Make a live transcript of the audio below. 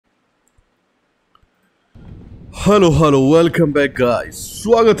Hello hello welcome back guys.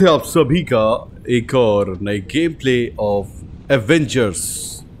 स्वागत है आप सभी का एक और नए गेम प्ले ऑफ एवेंजर्स।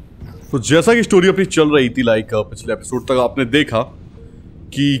 तो जैसा कि स्टोरी अपनी चल रही थी पिछले एपिसोड तक आपने देखा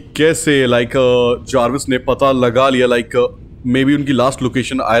कि कैसे जार्विस ने पता लगा लिया मे बी उनकी लास्ट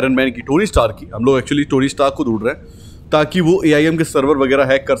लोकेशन आयरन मैन की, टोनी स्टार्क की। हम लोग एक्चुअली टोनी स्टार्क को ढूंढ रहे हैं ताकि वो एआईएम के सर्वर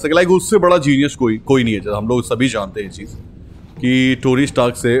वगैरह हैक कर सके। उससे बड़ा जीनियस कोई नहीं है। हम लोग सभी जानते हैं ये चीज़ कि टोनी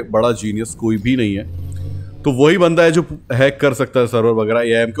स्टार्क से बड़ा जीनियस कोई भी नहीं है। तो वही बंदा है जो हैक कर सकता है सर्वर वगैरह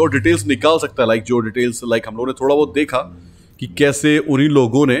एआईएम के और डिटेल्स निकाल सकता है। जो डिटेल्स हम लोगों ने थोड़ा बहुत देखा कि कैसे उन्हीं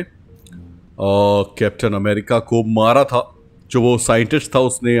लोगों ने कैप्टन अमेरिका को मारा था, जो वो साइंटिस्ट था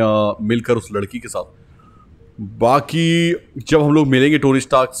उसने मिलकर उस लड़की के साथ। बाकी जब हम लोग मिलेंगे टोनी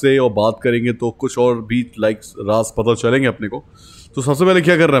स्टार्क से और बात करेंगे तो कुछ और भी राज पता चलेंगे अपने को। तो सबसे पहले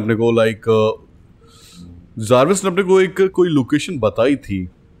क्या करना है अपने को, जार्विस ने अपने को कोई लोकेशन बताई थी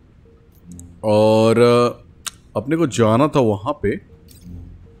और अपने को जाना था वहां पे।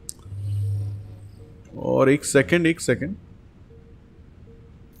 और एक सेकंड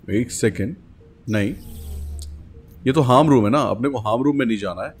नहीं, ये तो हार्म रूम है ना। अपने को हार्म रूम में नहीं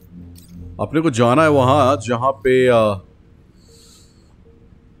जाना है, अपने को जाना है वहां जहां पे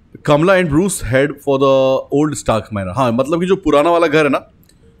कमला and Bruce head for the old Stark manner. हाँ, मतलब कि जो पुराना वाला घर है ना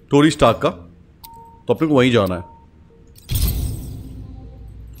टोनी स्टार्क का, तो अपने को वहीं जाना है।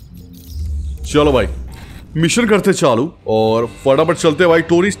 चलो भाई, मिशन करते चालू और फटाफट चलते भाई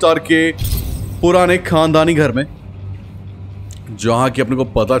टोनी स्टार्क के पुराने खानदानी घर में, जहां कि अपने को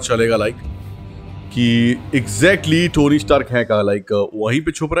पता चलेगा कि एग्जैक्टली टोनी स्टार्क है कहाँ। वहीं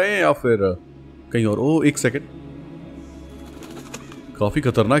पे छुप रहे हैं या फिर कहीं और। ओ एक सेकंड, काफी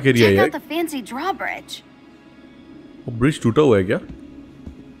खतरनाक एरिया है। वो ब्रिज टूटा हुआ है क्या?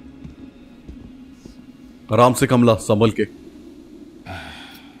 आराम से कमला, संभल के,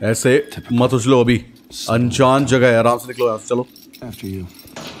 ऐसे मत उछलो, अभी अनजान जगह है। आराम से निकलो यहाँ से। चलो।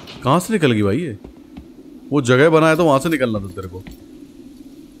 कहाँ से निकल गई भाई ये? वो जगह बनाया तो वहां से निकलना था तेरे को।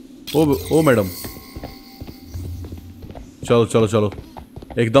 ओ मैडम, चलो चलो चलो,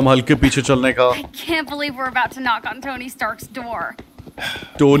 एकदम हल्के पीछे चलने का।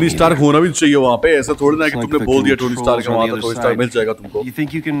 टोनी स्टार्क होना भी चाहिए वहां पे। ऐसा थोड़ी ना कि तुमने बोल दिया टोनी स्टार्क है वहां, तो टोनी स्टार्क मिल जाएगा तुमको। You think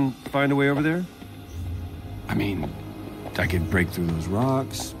you can find a way over there? I mean, I could break through those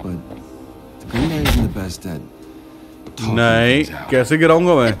rocks, but the Green Knight isn't the best at. नहीं, कैसे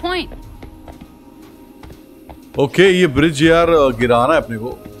गिराऊंगा मैं? ओके, ये ब्रिज यार गिराना है अपने को।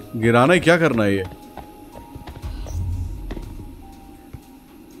 गिराना है, क्या करना है ये?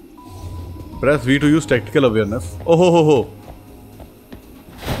 Press V to use tactical awareness। ओहो हो,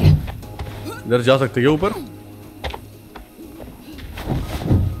 इधर जा सकते क्या ऊपर?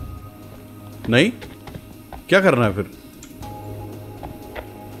 नहीं, क्या करना है फिर?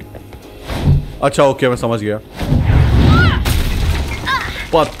 अच्छा ओके, मैं समझ गया।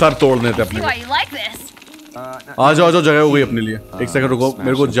 पत्थर तोड़ने थे अपने। आ जाओ जगह हो गई अपने लिए। एक सेकंड रुको,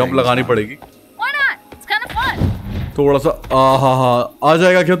 मेरे को जंप लगानी पड़ेगी थोड़ा सा। आ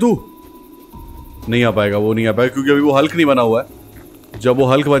जाएगा क्या तू? नहीं आ पाएगा, वो नहीं आ पाएगा क्योंकि अभी वो हल्क नहीं बना हुआ है। जब वो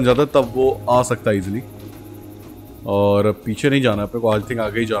हल्क बन जाता है तब वो आ सकता है इजिली। और पीछे नहीं जाना है अपने को, आई थिंक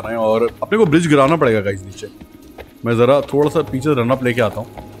आगे ही जाना है। और अपने को ब्रिज गिराना पड़ेगा गाइस नीचे। मैं जरा थोड़ा सा पीछे रन अप लेके आता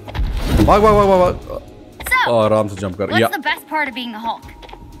हूँ। भाग भाग भाग भाग, आराम से जंप कर।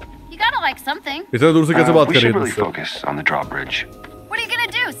 इतना दूर से कैसे बात कर रही है?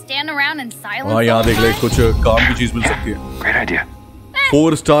 हाँ, यहाँ देख ले, कुछ काम की चीज मिल सकती है।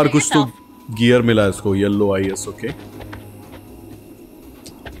 4 स्टार कुछ तो गियर मिला है इसको, येलो IS। ओके,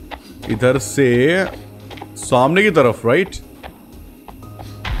 इधर से सामने की तरफ, राइट?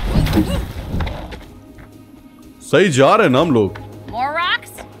 सही जा रहे हैं ना हम लोग?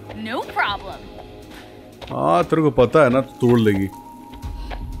 हाँ, तेरे को पता है ना, तोड़ लेगी।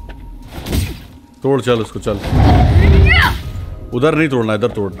 तोड़, चल उसको, चल। उधर नहीं तोड़ना,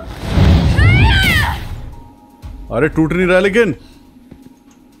 इधर तोड़ना है। अरे टूट नहीं रहा लेकिन।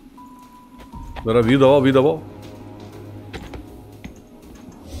 जरा वी दबाओ।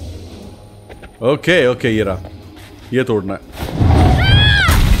 ओके, ये रहा, ये तोड़ना है।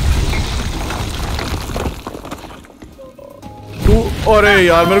 अरे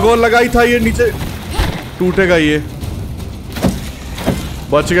यार, मेरे को लगा ही था ये नीचे टूटेगा ये।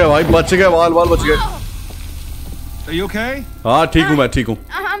 बच गए भाई, बच गए, वाल बच गए। Are you okay? हाँ ठीक हूँ, मैं ठीक हूँ।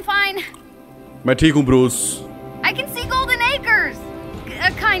 I'm fine. मैं ठीक हूँ Bruce. I can see golden acres.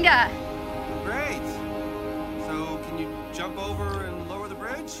 Kinda. Great. So can you jump over and lower the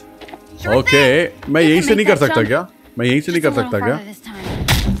bridge? Okay, मैं यहीं से नहीं कर सकता क्या? मैं यहीं से नहीं कर सकता क्या?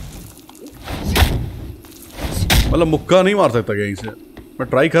 मतलब मुक्का नहीं मार सकता क्या यहीं से? मैं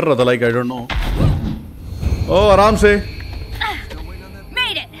ट्राई कर रहा था, आई डोंट नो। ओ आराम से।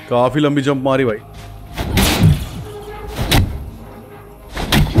 Made it. काफी लंबी जंप मारी भाई।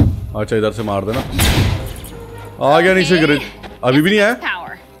 अच्छा इधर से मार देना। आ गया नीचे ग्रिड। अभी भी नहीं आया।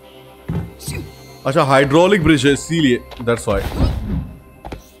 Power. अच्छा हाइड्रोलिक ब्रिज है इसीलिए, दैट्स व्हाई।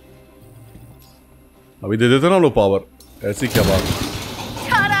 अभी दे देते ना लो पावर, ऐसी क्या बात।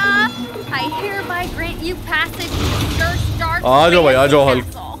 Ta-da! I hereby grant you passage to Sir Stark's आ जाओ भाई, आ जाओ हल्क।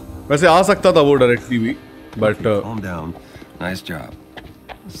 castle. वैसे आ सकता था वो डायरेक्टली भी, but Calm down. Nice job.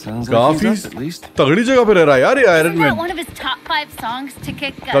 Sounds like काफी he's up at least. तगड़ी जगह पे रह रहा है यार ये iron Isn't that man. one of his top 5 songs to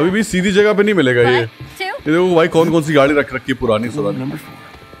kick कभी भी सीधी जगह पे नहीं मिलेगा ये। butt to? ये देखो भाई कौन कौन सी गाड़ी रख रखी है पुरानी सुरानी। Number 4.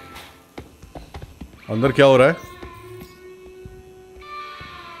 अंदर क्या हो रहा है?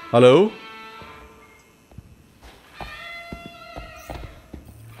 हेलो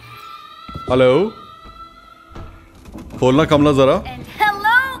हेलो, खोलना कमला जरा। And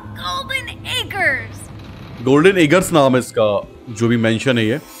hello, Golden Acres. Golden एगर्स नाम है इसका, जो भी मेंशन है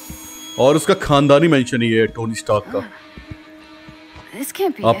ये, और उसका खानदानी मेंशन है ये टोनी स्टार्क का, This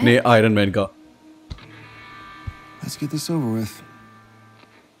can't be अपने it. आयरन मैन का। Let's get this over with.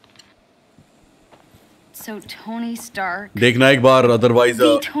 So Tony Stark. देखना एक बार, अदरवाइज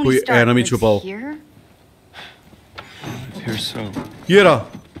The Tony कोई Stark enemy lives छुपाओ। here? Here's so. ये रहा,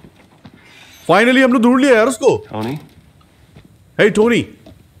 फाइनली हमने ढूंढ लिया यार उसको। Tony? Hey Tony,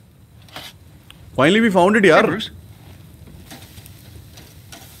 finally we found it Hey, यार। Bruce.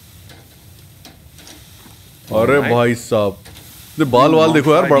 अरे भाई साहब, ये बाल वाल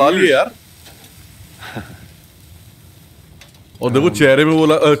देखो यार, बढ़ा लिए यार। और देखो चेहरे में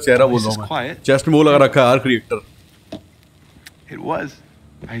वो चेहरा बोल रहा हूँ मैं, चेस्ट में वो लगा रखा है यार क्रिएटर। It was.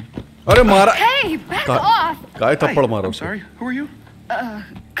 अरे मारा, Hey, back off. काय थप्पड़ मारा I'm उसको। sorry. Who are you?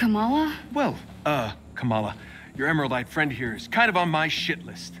 Kamala? Well, Kamala, your Emeraldite friend here is kind of on my shit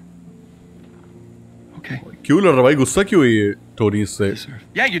list. Okay. क्यों लड़ रहा भाई, गुस्सा क्यों है ये टोनी इससे?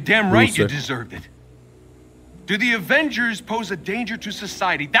 Yeah, you're damn right you Bruce. deserved it. Do the Avengers pose a danger to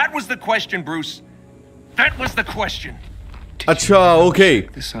society? That was the question, Bruce. That was the question. अच्छा ओके,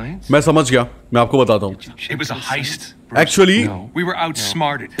 The science? मैं समझ गया, मैं आपको बताता हूँ। It was a heist. Actually We were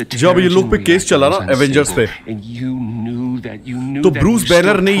outsmarted. जब ये लोग पे केस चला ना एवेंजर्स पे, तो ब्रूस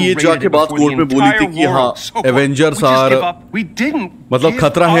बैनर ने ये जाके बात कोर्ट में बोली थी कि हाँ एवेंजर्स आर, मतलब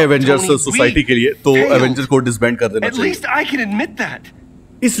खतरा है एवेंजर्स सोसाइटी के लिए, तो एवेंजर्स को डिसबैंड कर देना At चाहिए। least I can admit that.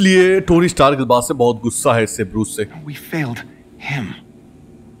 इसलिए टोनी स्टार्क इस बात से बहुत गुस्सा है इससे, ब्रूस से। We failed him.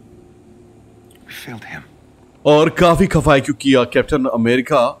 We failed him. और काफी खफा है क्योंकि कैप्टन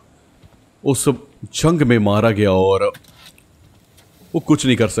अमेरिका उस जंग में मारा गया और वो कुछ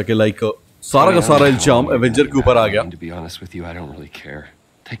नहीं कर सके। लाइक सारा का सारा इल्जाम एवेंजर के ऊपर आ गया। To be honest with you, I don't really care.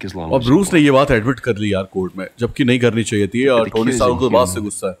 Take as long और as ब्रूस ने ये बात एडमिट कर ली यार कोर्ट में, जबकि नहीं करनी चाहिए थी। और टोनी स्टार्क को बात से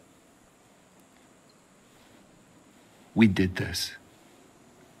गुस्सा है। We did this.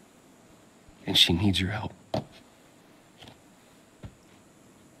 And she needs your help.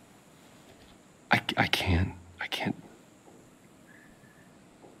 I can't.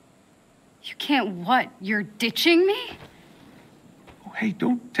 You can't what? You're ditching me? Oh, hey,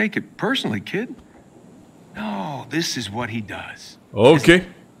 don't take it personally, kid. No, this is what he does. Okay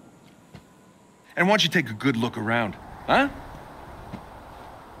And why don't you take a good look around, huh?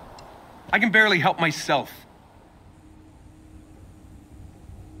 I can barely help myself.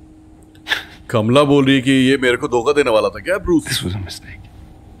 कमला बोल रही है कि ये मेरे को धोखा देने वाला था क्या Bruce? This was a mistake.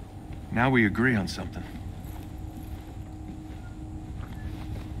 Now we agree on something.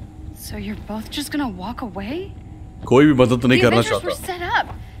 So you're both just gonna walk away? कोई भी मदद तो नहीं The करना Avengers were चाहता। set up.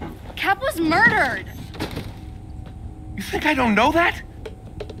 Cap was murdered. You think I don't know that?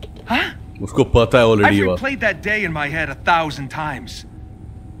 Huh? उसको पता है ऑलरेडी ये I've बात। replayed that day in my head 1,000 times.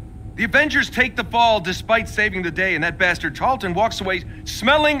 The Avengers take the fall despite saving the day, and that bastard Tarleton walks away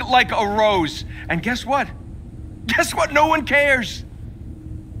smelling like a rose. And guess what? Guess what? No one cares.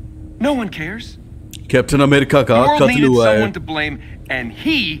 No one cares. Captain America The का world कत्ल needed हुआ है someone to blame, and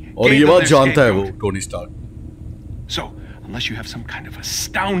he और gave ये them बात their जानता है वो scapegoat. Tony Stark. So, unless you have some kind of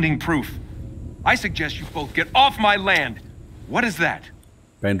astounding proof, I suggest you both get off my land. What is that?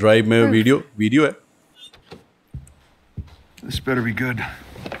 Pen drive में video है। This better be good.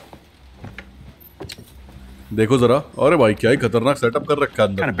 देखो जरा। अरे भाई क्या ही खतरनाक सेटअप कर रखा है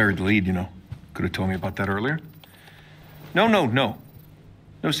अंदर। Kind of buried the lead, you know. Could have told me about that earlier. No.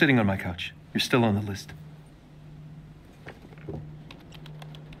 No sitting on my couch. You're still on the list.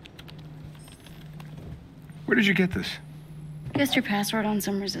 Where did you get this? Guessed your password on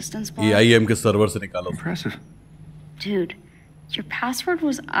some resistance block. AIM के server से निकाला। Impressive. Dude, your password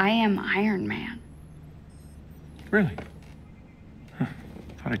was I am Iron Man. Really? Huh.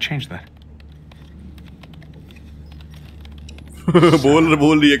 Thought I changed that.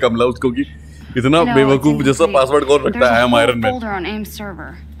 बोल रही है कमला उसको कि इतना बेवकूफ जैसा पासवर्ड कौन रखता है I'm Iron Man।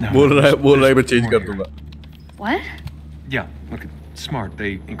 बोल रहा है मैं चेंज कर दूंगा। What? Yeah, look, it's smart.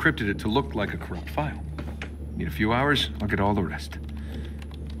 They encrypted it to look like a corrupt file. Need a few hours, I'll get all the rest.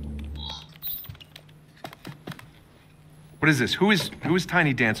 What is this? Who is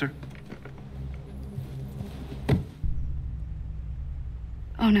Tiny Dancer?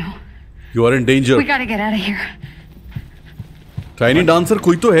 Oh no. You are in danger. We gotta get out of here. Tiny Dancer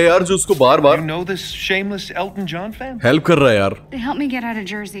कोई तो है यार जो उसको बार-बार You know this shameless Elton John fan? Help कर रहा है यार। They helped me get out of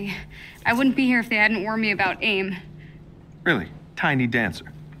Jersey. I wouldn't be here if they hadn't warned me about AIM. Really? Tiny Dancer.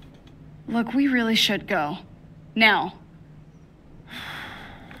 Look, we really should go. Now.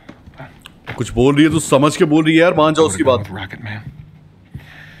 कुछ बोल रही है तो समझ के बोल रही है यार, मान जाओ उसकी बात। Rocket Man.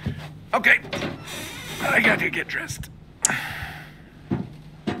 Okay. I gotta get dressed.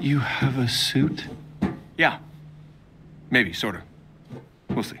 You have a suit? Yeah. Maybe, sort of.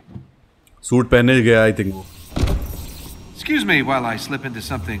 We'll see. Suit पहने गया आई थिंक वो। Excuse me while I slip into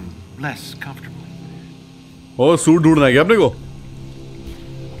something less comfortable. O suit ढूंढना है क्या अपने को?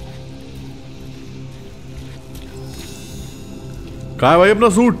 कहाँ है भाई अपना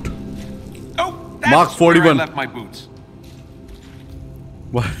suit? Oh, that's Mark where I 41. left my boots.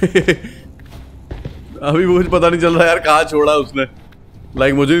 अभी मुझे पता नहीं चल रहा यार कहाँ छोड़ा उसने।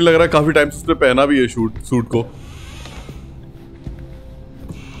 लाइक मुझे नहीं लग रहा काफी टाइम से उसने पहना भी है सूट को।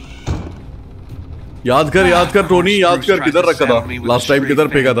 याद कर टोनी, याद कर किधर रखा था लास्ट टाइम, किधर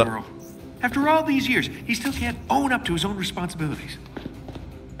फेंका था। After all these years, he still can't own up to his own responsibilities.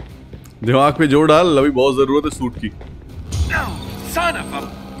 दिमाग पे जोर डाल, अभी बहुत जरूरत है सूट की। No, son of a...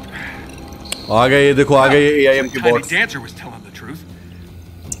 आ गए ये देखो, आ गए ये AIM के Tiny bots. Dancer was telling the truth.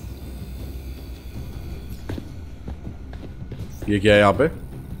 ये क्या है यहाँ पे?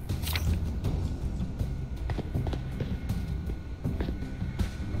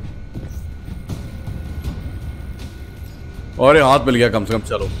 और ये हाथ मिल गया कम से कम,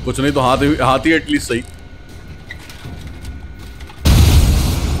 चलो कुछ नहीं तो हाथ ही एटलीस्ट सही।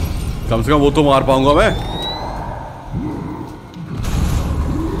 कम से कम वो तो मार पाऊंगा मैं।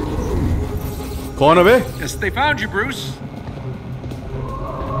 कौन है बे? Yes, they found you, Bruce.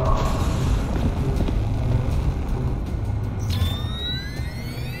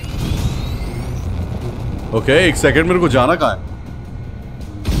 Okay, एक सेकंड, मेरे को जाना कहाँ है?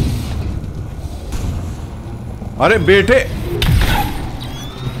 अरे बेटे,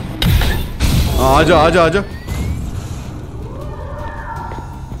 आजा आजा आजा।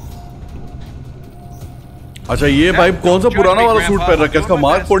 अच्छा ये भाई कौन सा पुराना वाला सूट पहन रखा है? इसका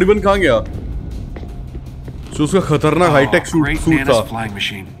मार्क 41 कहाँ गया? जो उसका खतरनाक हाईटेक सूट था।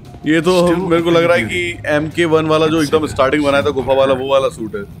 ये तो मेरे को लग रहा है कि MK1 वाला जो एकदम स्टार्टिंग बनाया था गुफा वाला, वो वाला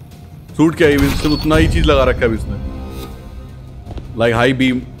सूट है। सूट क्या है, सिर्फ उतना ही चीज लगा रखा है इसने, like high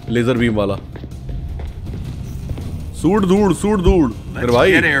beam, laser beam वाला। सूट दूड़ मेरे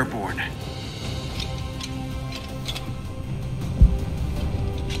भाई।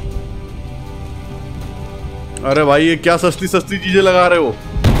 अरे भाई ये क्या सस्ती चीजें लगा रहे हो?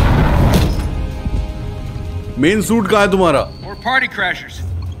 मेन सूट कहाँ है तुम्हारा? Party crashers.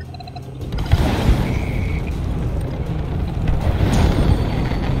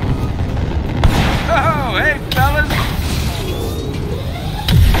 Oh, hey fellas.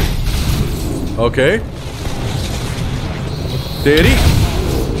 Okay, तेरी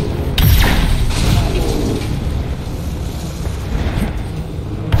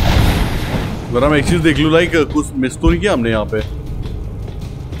जरा मैं एक चीज देख लूं, लाइक कुछ मिस तो नहीं किया हमने यहाँ पे?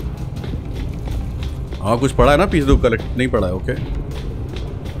 हाँ कुछ पड़ा है ना पीछे, तो कलेक्ट नहीं पड़ा है। Okay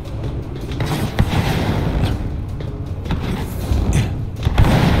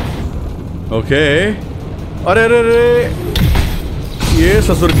okay. अरे अरे अरे, ये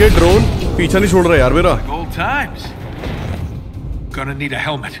ससुर के ड्रोन पीछा नहीं छोड़ रहा यार मेरा। Old times. Gonna need a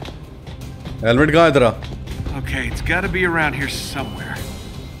helmet. Helmet कहाँ है तेरा? Okay, it's gotta be around here somewhere.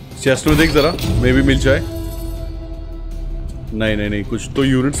 Chest में देख जरा, मे भी मिल जाए। नहीं, कुछ तो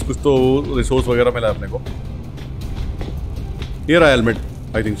यूनिट्स, कुछ तो रिसोर्स वगैरह मिला अपने को। ये रहा हेलमेट,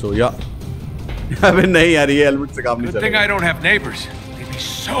 आई थिंक सो, या अबे नहीं यार, ये हेलमेट से काम नहीं Good thing चलेगा। I don't have neighbors. They'd be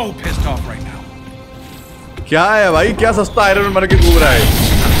so pissed off right now. क्या है भाई, क्या सस्ता आयरन मैन बन के घूम रहा है?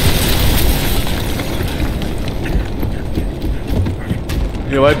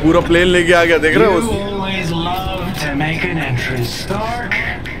 ये भाई पूरा प्लेन लेके आ गया, देख रहे हो?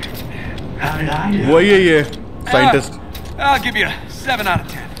 वही है ये scientist. I'll give you 7 out of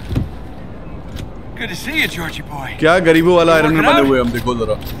 10. Good to see you, Georgie boy. क्या गरीबों वाला आयरन मैन बने हुए हम, देखो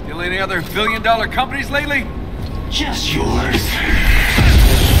जरा। Still any other billion-dollar companies lately? Just yours.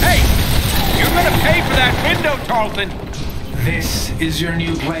 Hey, you're gonna pay for that window, Tarleton. This is your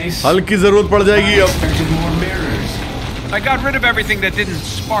new place. Hulk की जरूरत पड़ जाएगी अब। Expected more mirrors. I got rid of everything that didn't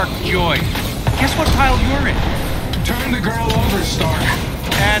spark joy. Guess what pile you're in? Turn the girl over, Stark.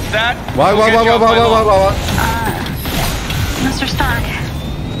 And that. वाह वाह वाह वाह वाह वाह वाह। Mr. Stark.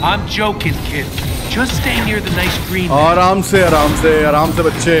 I'm joking, kid. Just stay near the nice green. आराम से आराम से आराम से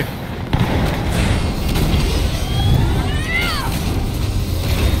बच्चे।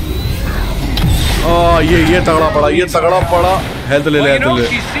 ये तगड़ा पड़ा हेल्थ ले ले Well, you know, ले।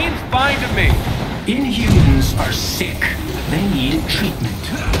 she seems fine to me. Inhumans are sick. They need treatment.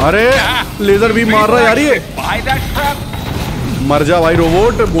 अरे लेजर भी मार रहा है यार ये। Buy that crap? मर जा भाई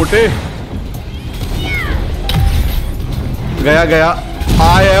रोबोट मोटे। गया I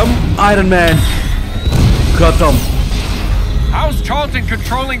am Iron Man। खत्म। How's Charlton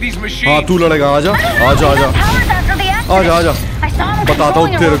controlling these machines? हाँ तू लड़ेगा आजा बताता हूँ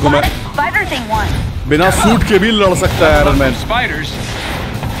तेरे को मैं। बिना सूट के भी लड़ सकता है आयरन मैन। Spiders.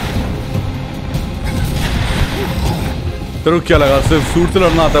 तेरे को क्या लगा सिर्फ सूट से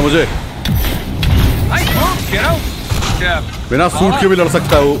लड़ना आता है मुझे? Nice move, kiddo. Yeah. बिना सूट के भी लड़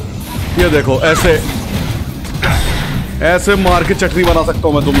सकता है वो। ये देखो ऐसे मार के चटनी बना सकता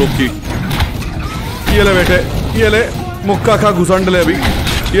हूँ मैं तुम लोग की। ये ले बेटे ये ले मुक्का खा घुसंड ले अभी।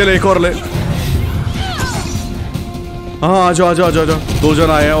 ये ले एक और ले। हाँ आजा दो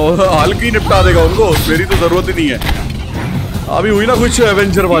जन आए हैं और हल्क ही निपटा देगा उनको। मेरी तो जरूरत ही नहीं है। अभी हुई ना कुछ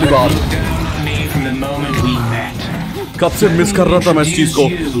एवेंजर वाली बात। कब से मिस कर रहा था मैं इस चीज को।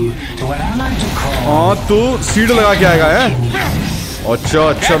 हाँ तू सीड लगा के आएगा है?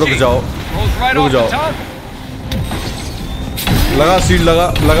 अच्छा रुक जाओ लगा सीड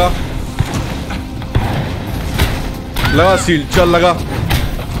लगा सील चल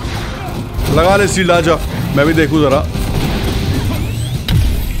लगा ले सील आजा मैं भी देखूं जरा।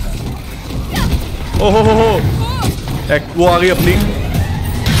 ओहो वो आ गई अपनी।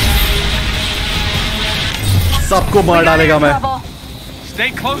 सबको मार डालेगा मैं। Stay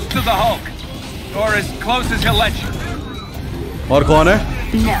close to the Hulk, or as close as he'll let you. और कौन है?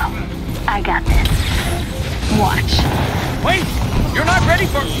 No, I got this. Watch. Wait, you're not ready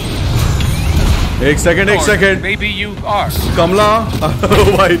for. एक सेकंड। Maybe you are. कमला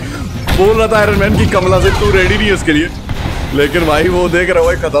भाई बोल रहा था आयरन मैन की कमला से तू रेडी नहीं है इसके लिए। लेकिन भाई वो देख रहा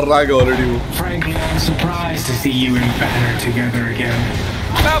है खतरनाक है ऑलरेडी वो। Frankly, I'm surprised to see you and Banner together again.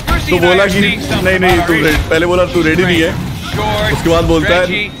 तो बोला कि नहीं तू पहले बोला तू रेडी नहीं है। उसके बाद बोलता है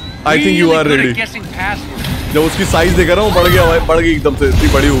I think you are ready. जब उसकी साइज देखा ना वो बढ़ गई एकदम से इतनी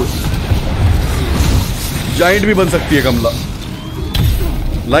बड़ी हो। जाइंट भी बन सकती है कमला।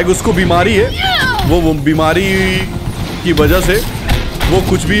 लाइक उसको बीमारी है वो बीमारी की वजह से वो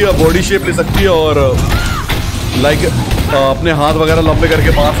कुछ भी बॉडी शेप ले सकती है और लाइक अपने हाथ वगैरह लंबे करके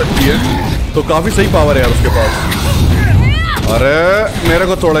मार सकती है। तो काफी सही पावर है यार उसके पास। अरे मेरे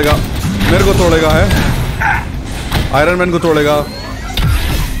को तोड़ेगा है आयरन मैन को तोड़ेगा।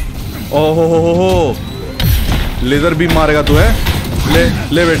 ओहो लेजर बीम मारेगा तू है।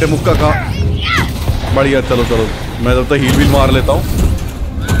 ले बेटे मुक्का खा। बढ़िया चलो मैं तब तक हील मार लेता हूँ।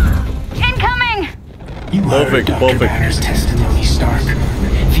 Perfect.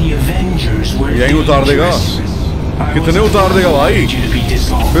 यही उतार देगा। कितने उतार देगा भाई?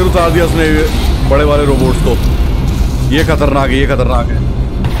 फिर उतार दिया उसने बड़े वाले रोबोट्स को। ये खतरनाक है।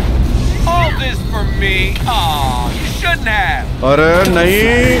 All this for me. Oh, you shouldn't have. अरे नहीं।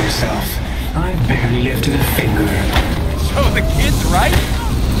 So the kid's right.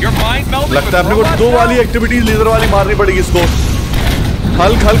 Your mind melding. लगता है अपने को दो वाली एक्टिविटीज लेजर वाली मारनी पड़ेगी इसको।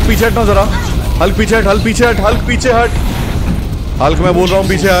 हल्क पीछे हटना जरा। हल्क पीछे हट। हल्क मैं बोल रहा हूँ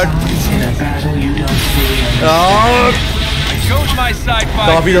पीछे हट।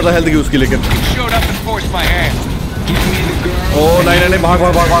 काफी ज्यादा हेल्थ की उसकी लेकिन। ओ नहीं भाग।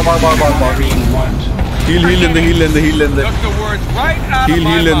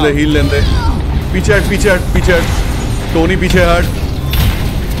 हील लेंदे। पीछे हट। टोनी पीछे हट।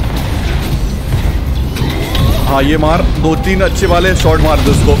 हाँ ये मार 2-3 अच्छे वाले शॉट मार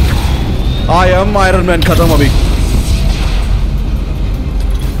दे उसको। आई एम आयरन मैन खत्म अभी।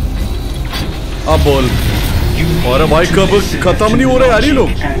 अब बोल। और भाई कब खत्म नहीं हो रहे यार ये लोग।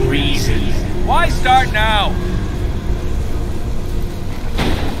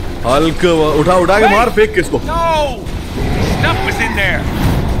 हल्क उठा के मार फेंक किसको।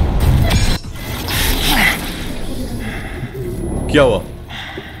 क्या हुआ?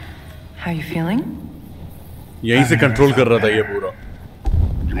 How you feeling? यहीं से कंट्रोल कर रहा था ये पूरा।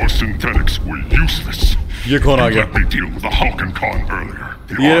 Your synthetics were useless. ये कौन आ गया? Let me deal with the Hulk and Khan earlier.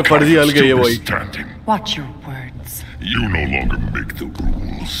 ये फर्जी हल्क है ये वही। Watch your words. You no longer make the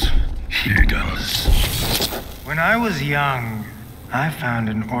rules. He does. When I was young, I found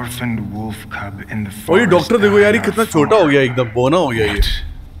an orphaned wolf cub in the forest. और ये doctor देखो यार, ये कितना छोटा हो गया, एकदम बोना हो गया ये।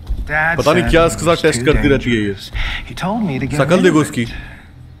 पता नहीं क्या इसके साथ टेस्ट करती रहती है ये। शकल देखो उसकी।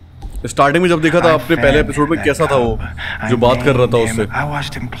 स्टार्टिंग में जब देखा था आपने पहले एपिसोड में, कैसा था वो जो बात कर रहा था उससे,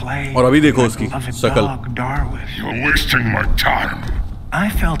 और अभी देखो उसकी शकल।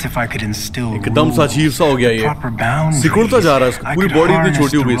 एकदम सा अजीब सा हो गया ये, सिकुड़ता जा रहा है इसका, पूरी बॉडी इतनी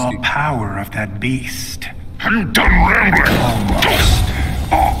छोटी हो गई इसकी।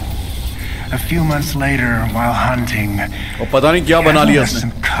 A few months later, while hunting, और पता नहीं क्या बना लिया उसने।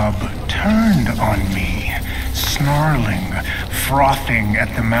 cub turned on me, snarling, frothing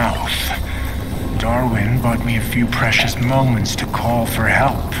at the mouth. Darwin bought me a few precious moments to call for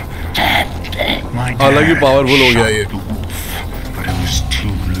help. अलग ही पावरफुल हो गया ये, but it was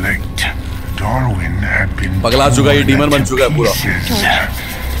too late. Darwin had been पगला चुका, ये डीमन बन चुका है पूरा।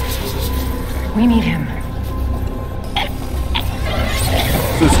 We need him.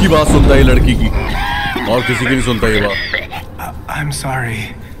 तो इसकी बात सुनता है लड़की की, और किसी की नहीं सुनता ये बात। I'm sorry.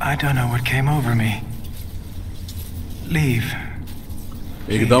 I don't know what came over me. Leave.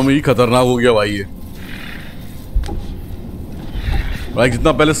 एकदम ही खतरनाक हो गया भाई ये। भाई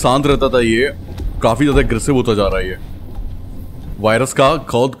जितना पहले शांत रहता था ये, काफी ज्यादा एग्रेसिव होता जा रहा है ये। वायरस का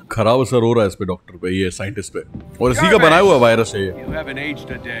बहुत खराब असर हो रहा है इस पे, डॉक्टर पे, ये साइंटिस्ट पे, और इसी का बनाया हुआ वायरस है ये।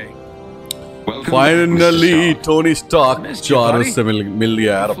 फाइनली टोनी स्टार्क जारविस से मिल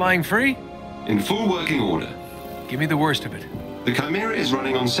लिया यार। Flying free? In full working order. Give me the worst of it. The Chimera is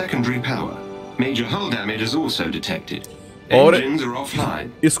running on secondary power. Major hull damage is also detected. और Engines are offline.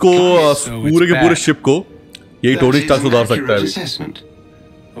 इसको पूरे के पूरे ship को यही टोनी स्टार्क सुधार सकता है।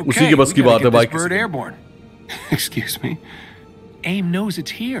 उसी के बस की बात है बाकी। Excuse me. AIM knows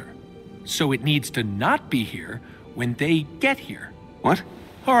it's here, so it needs to not be here when they get here. What?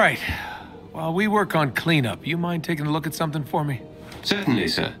 All right. While we work on cleanup, you mind taking a look at something for me? Certainly,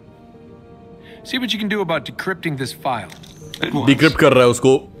 sir. See what you can do about decrypting this file. Decrypt कर रहा है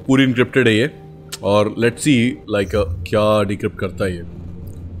उसको, पूरी encrypted है ये, और let's see like क्या decrypt करता है ये।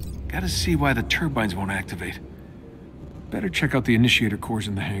 Gotta see why the turbines won't activate. Better check out the initiator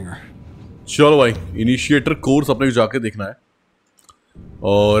cores in the hangar. चलो भाई, initiator cores अपने को जाके देखना है,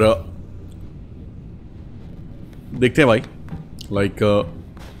 और देखते हैं भाई, like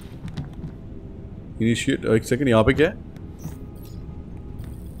इनिशिएट। एक सेकंड, यहाँ पे क्या है?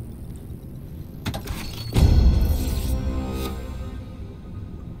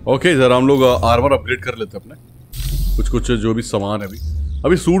 ओके, जरा हम लोग आर्मर अपग्रेड कर लेते हैं अपने, कुछ जो भी सामान है।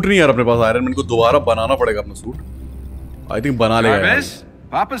 अभी सूट नहीं यार अपने पास, आयरन मैन को दोबारा बनाना पड़ेगा अपना सूट। आई थिंक बना लेगा। Jarvis,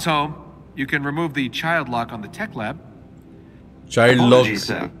 Papa's home. You can remove the child lock on the tech lab. Child lock. Apologies,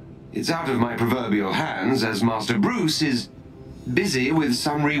 sir. It's out of my proverbial hands as Master Bruce is busy with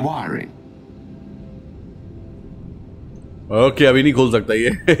some rewiring. Okay, अभी नहीं खोल सकता ये।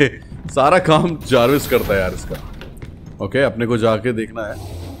 सारा काम Jarvis करता है यार इसका। ओके, अपने को जाके देखना है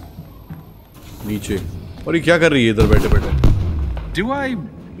नीचे। और ये क्या कर रही है इधर बैठे बैठे? Do I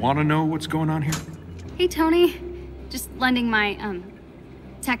want to know what's going on here? Hey Tony, just lending my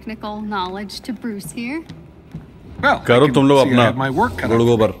technical knowledge to Bruce here. Well, करो तुम लोग अपना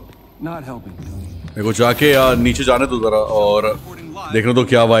गुड़गो पर। Not helping. मेरे को जाके यार नीचे जाने दो जरा, और देखने दो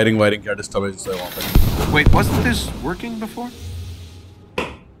क्या वायरिंग क्या डिस्टर्बेंस है वहाँ पे। Wait, wasn't this working before?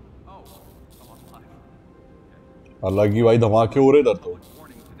 अलग ही भाई धमाके हो रहे इधर तो।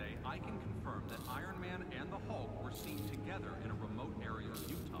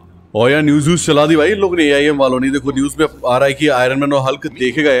 और यार न्यूज चला दी भाई लोग ने, AIM वालों ने। देखो न्यूज में आ रहा है कि आयरन मैन और हल्क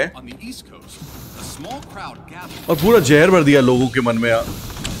देखे गए हैं, और पूरा जहर भर दिया लोगों के मन में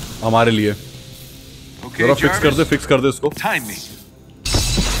हमारे लिए। जरा फिक्स कर दे इसको। Time me.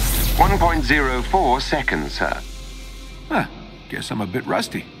 1.04 seconds, sir. Huh, guess I'm a bit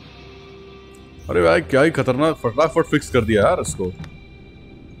rusty. अरे भाई क्या ही खतरनाक, फटाफट फिक्स कर दिया यार इसको।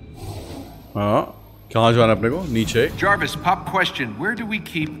 हाँ, कहाँ जाना है अपने को? नीचे। Jarvis, pop question. Where do we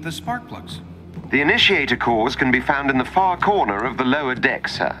keep the spark plugs? The initiator cores can be found in the far corner of the lower deck,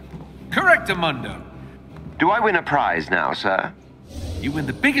 sir. Correct, Amundo. Do I win a prize now, sir? You win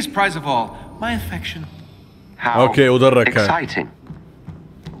the biggest prize of all, my affection. How Okay, उधर रखा है। exciting.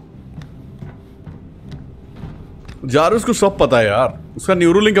 Jarvis को सब पता है यार, उसका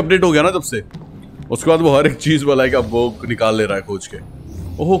Neuralink update हो गया ना जब से, उसके बाद वो हर एक चीज वाला अब वो निकाल ले रहा है खोज के।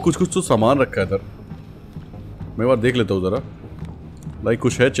 ओहो, कुछ तो सामान रखा है इधर, मैं बार देख लेता हूँ जरा। लाइक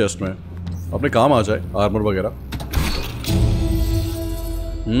कुछ है चेस्ट में, अपने काम आ जाए, आर्मर वगैरह।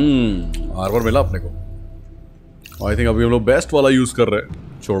 आर्मर मिला अपने को। आई थिंक अभी हम लोग बेस्ट वाला यूज कर रहे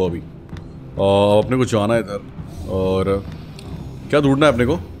हैं। छोड़ो अभी, अपने को जाना है इधर। और क्या ढूंढना है अपने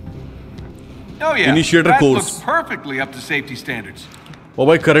को? Oh yeah. Initiator that course. looks perfectly up to safety standards. ओ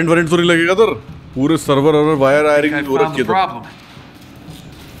भाई करंट वरेंट तो नहीं लगेगा इधर? पूरे सर्वर और वायर I वायरिंग हो found रखी the है तो। problem.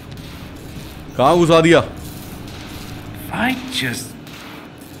 कहाँ घुसा दिया? I just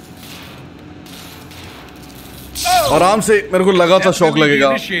आराम से, मेरे को लगा था शॉक Definitely the लगेगा।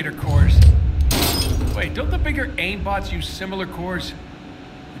 initiator cores. Wait, don't the bigger aimbots use similar cores?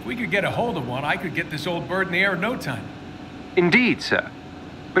 If we could get a hold of one, I could get this old bird in the air in no time. Indeed, sir.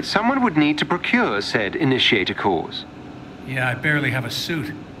 But someone would need to procure said initiator cores. Yeah, I barely have a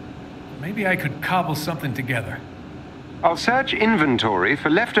suit. Maybe I could cobble something together. I'll search inventory for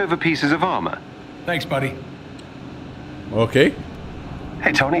leftover pieces of armor. Thanks, buddy. Okay.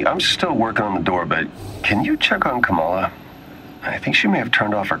 Hey, Tony, I'm still working on the door, but can you check on Kamala? I think she may have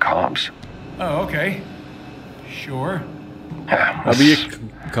turned off her comms. Oh, okay. Sure. Yeah, अभी ये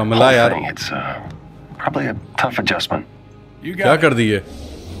कमला whole यार thing, it's probably a tough adjustment. You क्या got it. कर दी है?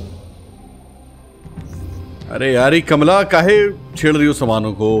 अरे यार ये कमला काहे छेड़ रही हो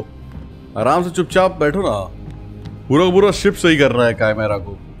सामानों को? आराम से चुपचाप बैठो ना। पूरा का पूरा शिप सही कर रहा है कायमेरा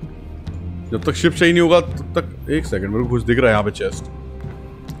को। जब तक शिप सही नहीं होगा तब तक। एक सेकंड, मेरे को कुछ दिख रहा है यहाँ पे चेस्ट।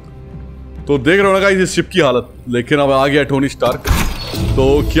 तो देख रहे हो ना गाइस इस शिप की हालत। लेकिन अब आ गया टोनी स्टार्क।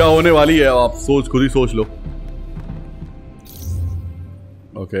 तो क्या होने वाली है आप खुद ही सोच लो।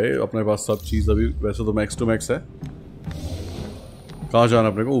 ओके, अपने पास सब चीज अभी वैसे तो मैक्स टू मैक्स है। कहाँ जाना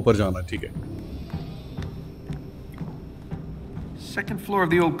अपने को? ऊपर जाना है, ठीक है। Second floor of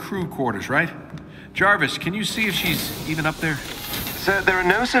the old crew quarters, right? Jarvis, can you see if she's even up there? Sir, there are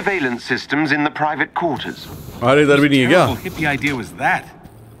no surveillance systems in the private quarters. अरे इधर भी नहीं है क्या? Terrible hippie idea was that?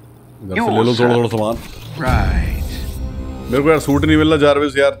 इधर से ले लो थोड़ा थोड़ा सामान। Right. मेरे को यार सूट नहीं मिल रहा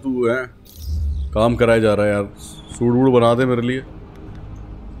जारविस यार, तू है काम कराया जा रहा है यार। सूट वूट बना दे मेरे लिए।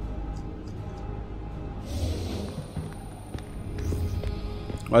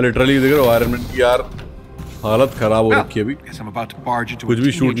 लिटरली देख रहे हो आयरन मैन की यार हालत खराब हो रखी है अभी। Guess I'm about to barge into कुछ a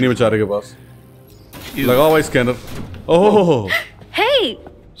भी शूट नहीं teenager. बेचारे के पास। लगा हुआ scanner. Oh Hey,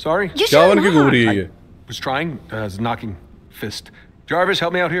 Sorry. you क्या should बन के घूम रही है ये? Was trying as a knocking fist. Jarvis,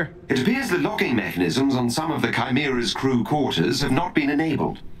 help me out here. It appears the locking mechanisms on some of the Chimera's crew quarters have not been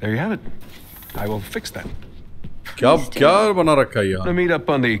enabled. There you have it. I will fix that. क्या क्या बना रखा है यहाँ? I'll meet up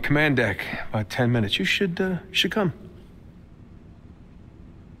on the command deck about 10 minutes. You should come.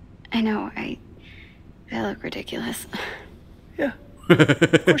 I know, I look ridiculous. Yeah.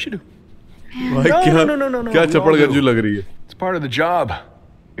 Of course you do. भाई क्या No. क्या we चपड़ all do. Ganju लग रही है? It's part of the job.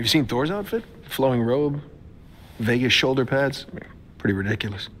 Have you seen Thor's outfit? Flowing robe, Vegas shoulder pads. Pretty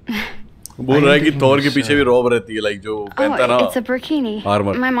ridiculous. बोल रहा है कि थॉर के पीछे भी रॉब रहती है, लाइक जो पहनता ना। It's a burkini.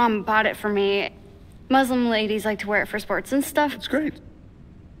 Armor. My mom bought it for me. Muslim ladies like to wear it for sports and stuff. It's great.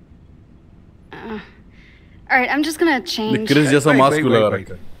 All right, I'm just gonna change. Chris जैसा Wait, mask wait, क्यों लगा wait,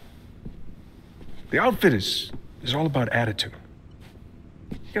 रखा है? The outfit is all about attitude.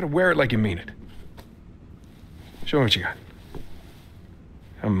 You gotta wear it like you mean it. Show me what you got.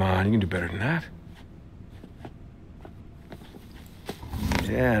 Come on, you can do better than that.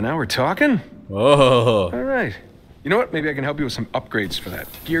 Yeah, now we're talking. Oh All right. You know what? Maybe I can help you with some upgrades for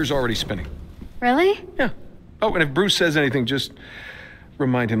that. Gear's already spinning. Really? Yeah. Oh, and if Bruce says anything, just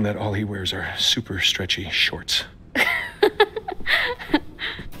remind him that all he wears are super stretchy shorts.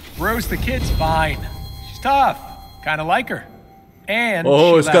 Rose, the kid's fine. She's tough. Kind of like her. And oh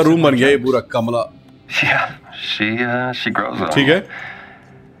she इसका laughs room at बन my गया ये jokes. पूरा कमला। Yeah, she grows on ठीक me. है?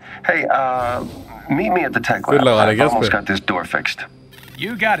 Hey, meet me at the tech फिर lab. लगा रहे क्या I've इस almost पे? got this door fixed.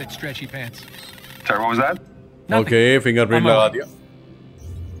 You got it, stretchy pants. Sorry, what was that? Nothing. Okay, fingerprint I'm लगा out. दिया।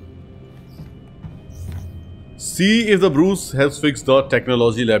 See if the Bruce has fixed the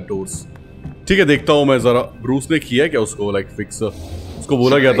technology lab doors. ठीक है, देखता हूँ मैं जरा ब्रूस ने किया है क्या उसको लाइक फिक्स। उसको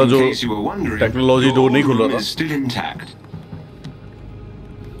बोला गया था In जो case you were wondering, technology your door नहीं खुल room रहा is still intact.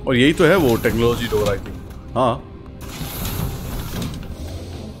 था और यही तो है वो टेक्नोलॉजी डोर आई थिंक। हाँ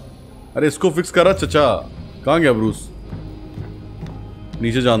अरे इसको फिक्स करा चचा। कहाँ गया ब्रूस?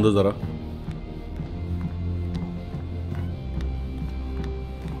 नीचे जान दो जरा।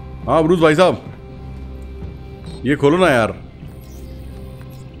 हाँ ब्रूस भाई साहब ये खोलो ना यार।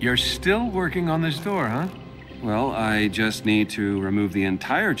 You're still working on this door, huh? Well, I just need to remove the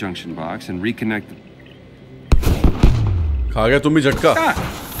entire junction box and reconnect the... खा गया तुम भी झटका। Ah,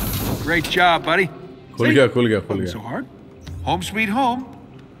 great job, buddy. खुल See? गया खुल गया खुल Wasn't so गया। hard. Home sweet home.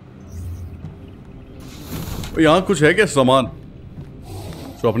 यहाँ कुछ है क्या सामान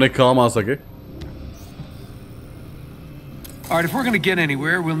जो अपने काम आ सके? All right, if we're going to get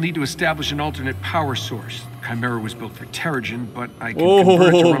anywhere, we'll need to establish an alternate power source. Chimera was built for Terrigen, but I can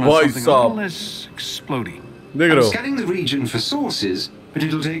convert it to run on भाई something a साहब। little less explodey. देख I'm रहे हो? scanning the region for sources, but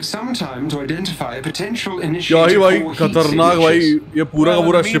it'll take some time to identify a potential क्या ही initiator भाई core heat खतरनाक भाई, signatures. ये पूरा का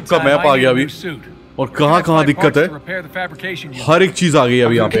पूरा शिप का मैप आ गया अभी और कहाँ कहाँ दिक्कत है, हर एक चीज आ गई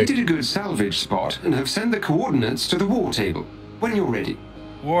अभी यहाँ I've पे। located a good salvage spot and have sent the coordinates to the war table. When you're ready.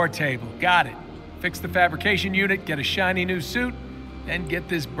 War table, got it. Fix the fabrication unit, get a shiny new suit, and get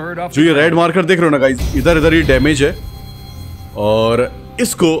this bird off. जो ये red marker देख रहे हो ना guys, इधर इधर ये damage है और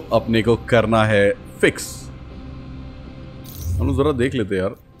इसको अपने को करना है फिक्स। हम लोग जरा देख लेते हैं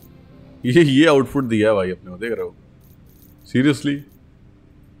यार, ये आउटपुट दिया है भाई अपने को, देख रहे हो सीरियसली।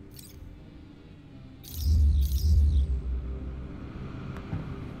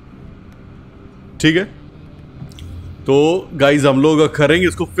 ठीक है, तो गाइज हम लोग करेंगे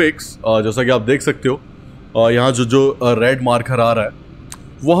इसको फिक्स। जैसा कि आप देख सकते हो यहाँ जो रेड मार्कर आ रहा है,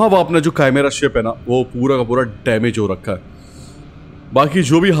 वहाँ वो अपना जो काइमेरा शिप है ना, वो पूरा का पूरा डैमेज हो रखा है। बाकी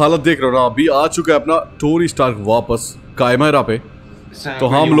जो भी हालत देख रहे हो ना, अभी आ चुका है अपना टोनी स्टार्क वापस काइमेरा पे, तो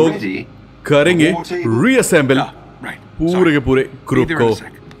हम लोग करेंगे रीअसेंबल पूरे के पूरे ग्रुप को।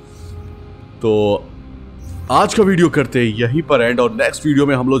 तो आज का वीडियो करते हैं यहीं पर एंड, और नेक्स्ट वीडियो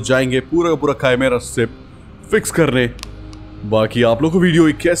में हम लोग जाएंगे पूरा का पूरा काइमेरा शिप फिक्स करने। बाकी आप लोगों को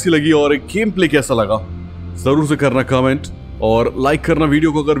वीडियो कैसी लगी और गेम प्ले कैसा लगा जरूर से करना कमेंट और लाइक करना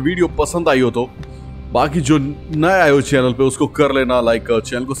वीडियो को, अगर वीडियो पसंद आई हो तो। बाकी जो नए आए हो चैनल पे उसको कर लेना लाइक,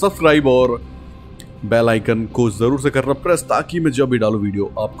 चैनल को सब्सक्राइब और बेल आइकन को जरूर से करना प्रेस, ताकि मैं जब भी डालूं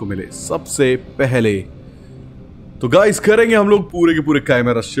वीडियो आपको मिले सबसे पहले। तो गाइस करेंगे हम लोग पूरे के पूरे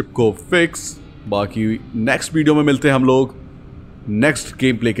काइमेरा शिप को फिक्स। बाकी नेक्स्ट वीडियो में मिलते हैं हम लोग नेक्स्ट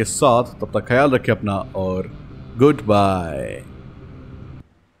गेम प्ले के साथ, तब तक ख्याल रखें अपना और गुड बाय।